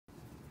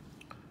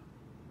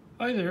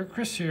Hi there,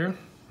 Chris here.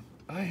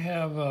 I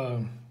have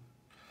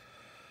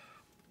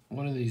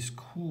one of these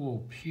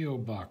cool P.O.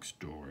 box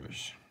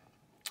doors,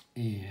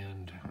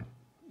 and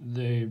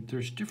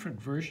there's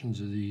different versions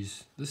of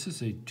these. This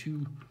is a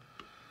two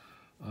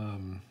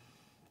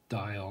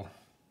dial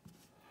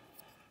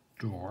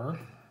door,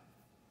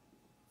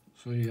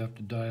 so you have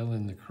to dial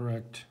in the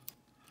correct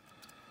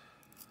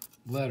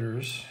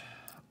letters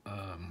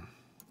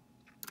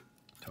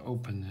to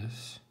open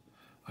this.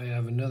 I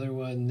have another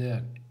one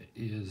that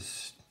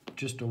is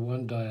just a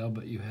one dial,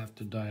 but you have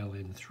to dial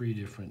in three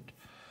different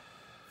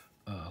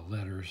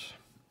letters.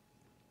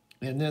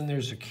 And then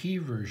there's a key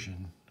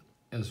version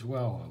as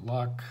well.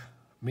 Lock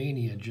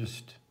Mania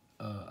just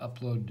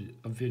uploaded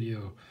a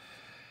video.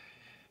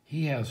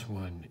 He has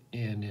one,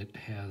 and it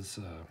has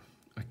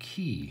a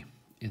key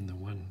in the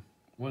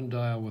one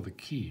dial with a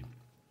key.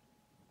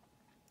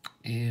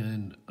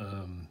 And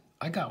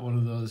I got one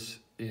of those,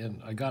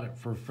 and I got it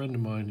for a friend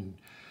of mine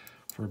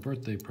for a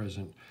birthday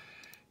present.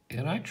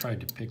 And I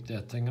tried to pick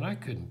that thing, and I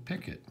couldn't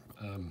pick it.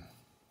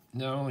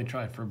 Now, I only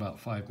tried for about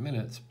 5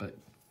 minutes, but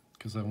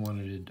because I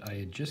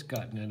had just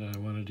gotten it, and I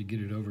wanted to get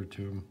it over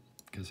to him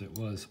because it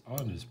was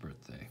on his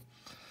birthday.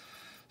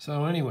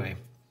 So anyway,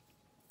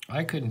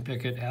 I couldn't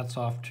pick it. Hats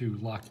off to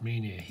Lock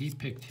Mania. He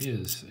picked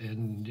his,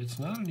 and it's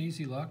not an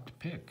easy lock to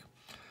pick.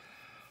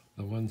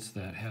 The ones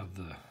that have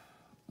the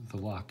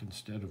lock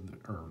instead of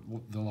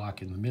the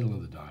lock in the middle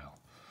of the dial.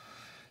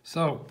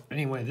 So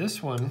anyway,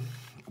 this one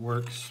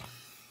works.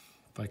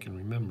 If I can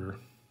remember.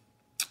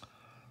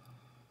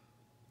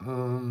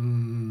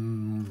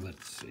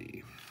 Let's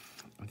see.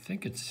 I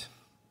think it's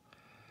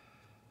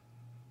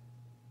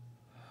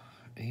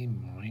A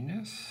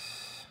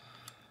minus,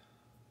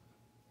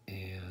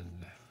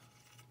 and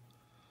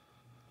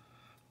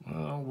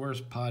well, where's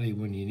Potty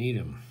when you need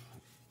him?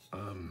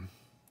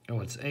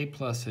 Oh, it's A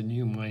plus and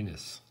U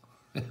minus.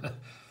 This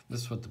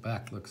is what the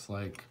back looks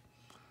like.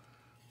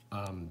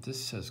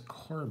 This says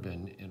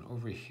Corbin, and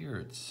over here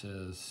it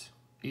says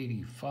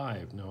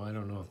 85. Now, I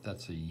don't know if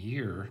that's a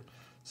year.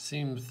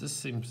 This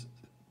seems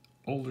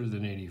older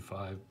than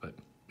 85, but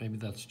maybe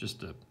that's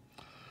just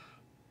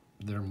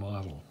their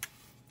model.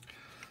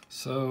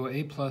 So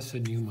A plus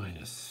and U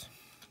minus.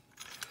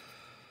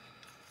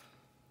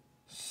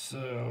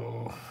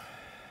 So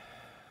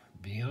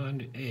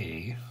beyond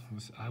A,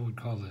 I would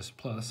call this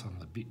plus on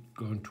the B,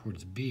 going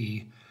towards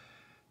B,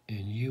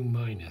 and U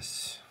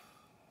minus.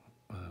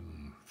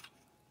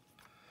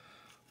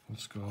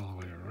 Let's go all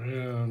the way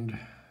around.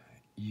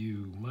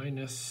 U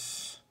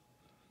minus,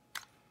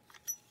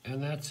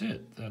 and that's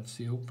it. That's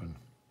the open.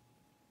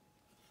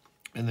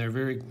 And they're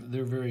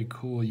very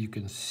cool. You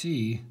can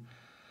see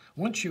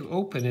once you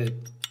open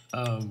it,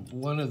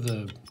 one of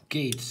the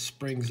gates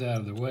springs out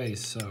of the way,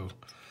 so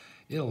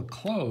it'll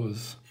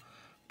close,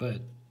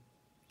 but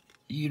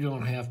you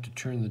don't have to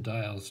turn the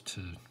dials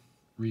to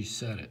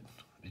reset it.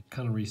 It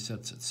kind of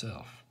resets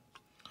itself.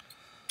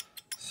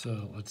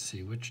 So let's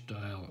see which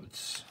dial.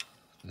 It's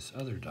this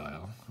other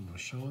dial. Am I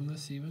showing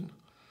this even?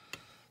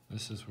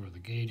 This is where the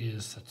gate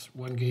is. That's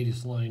one gate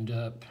is lined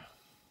up.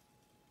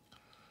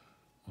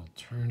 I'll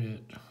turn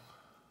it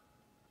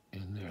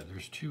in there.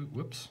 There's two,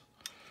 whoops.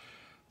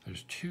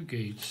 There's two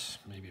gates.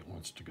 Maybe it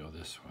wants to go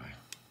this way.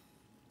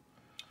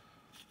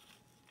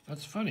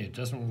 That's funny, it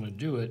doesn't want to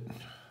do it.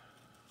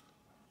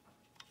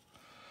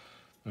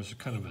 There's a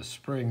kind of a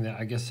spring that,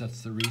 I guess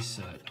that's the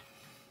reset.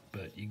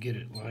 But you get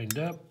it lined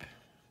up,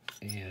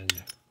 and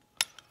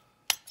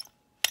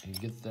you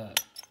get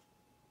that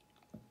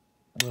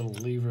little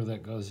lever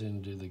that goes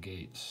into the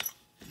gates.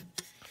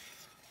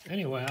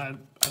 Anyway, I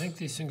think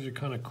these things are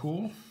kind of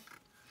cool.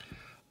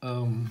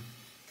 I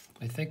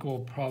think we'll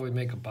probably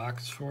make a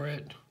box for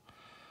it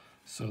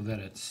so that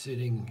it's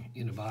sitting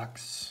in a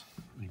box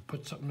and you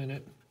put something in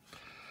it.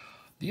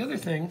 The other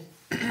thing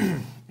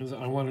is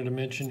I wanted to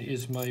mention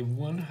is my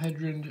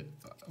 100th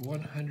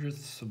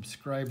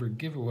subscriber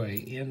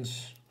giveaway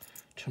ends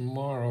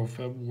tomorrow,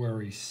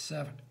 February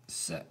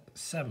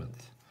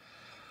 7th.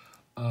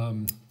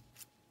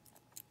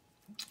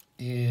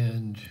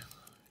 And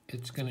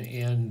it's going to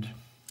end,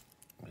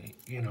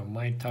 you know,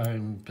 my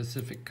time,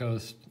 Pacific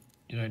Coast,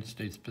 United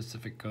States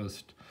Pacific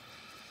Coast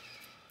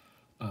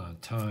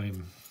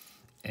time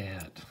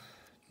at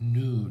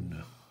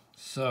noon.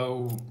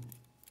 So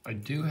I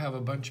do have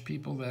a bunch of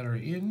people that are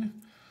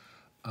in.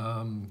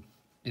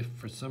 If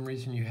for some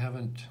reason you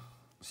haven't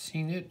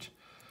seen it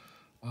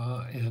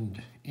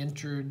and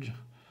entered,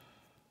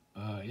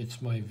 it's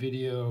my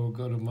video.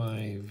 Go to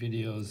my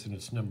videos, and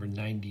it's number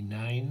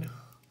 99.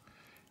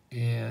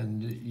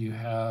 And you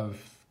have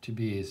to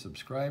be a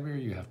subscriber.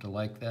 You have to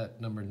like that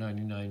number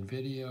 99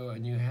 video,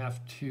 and you have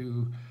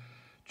to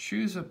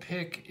choose a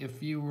pick.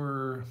 If you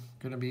were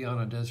going to be on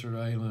a desert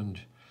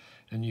island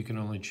and you can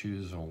only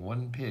choose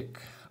one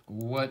pick,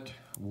 what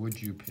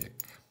would you pick?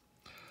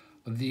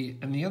 And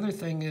the other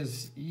thing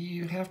is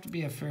you have to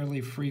be a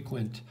fairly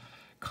frequent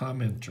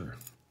commenter.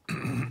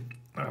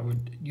 I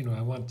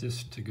want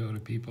this to go to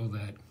people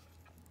that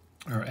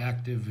are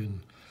active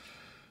in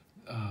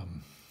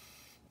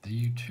the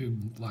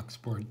YouTube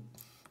Locksport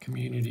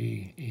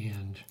community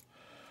and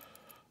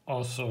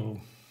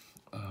also,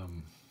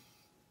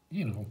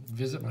 you know,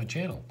 visit my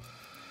channel.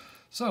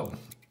 So,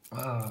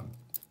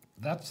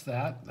 that's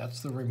that.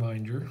 That's the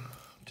reminder.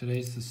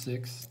 Today's the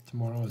 6th.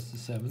 Tomorrow is the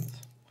 7th.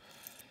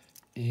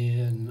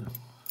 And,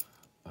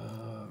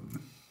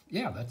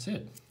 yeah, that's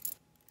it.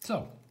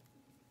 So,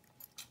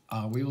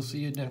 we will see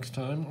you next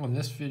time on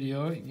this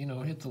video. You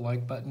know, hit the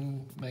like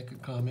button, make a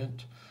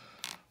comment.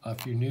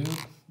 If you're new,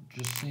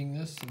 just seeing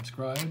this,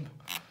 subscribe.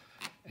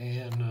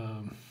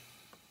 And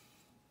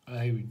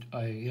I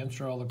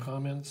answer all the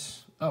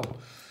comments. Oh,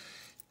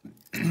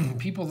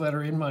 people that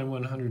are in my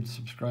 100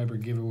 subscriber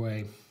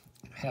giveaway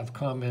have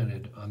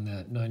commented on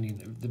that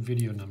the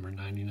video number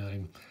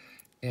 99.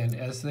 And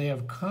as they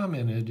have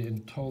commented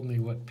and told me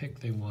what pick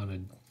they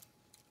wanted,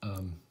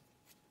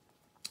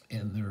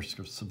 and their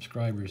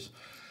subscribers,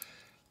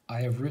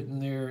 I have written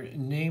their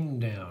name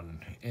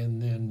down,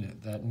 and then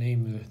that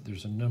name,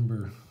 there's a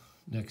number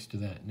next to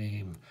that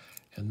name,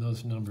 and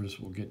those numbers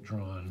will get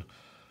drawn,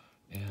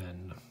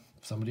 and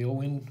somebody will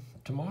win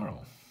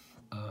tomorrow.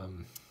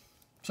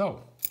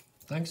 So,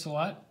 thanks a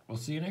lot. We'll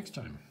see you next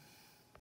time.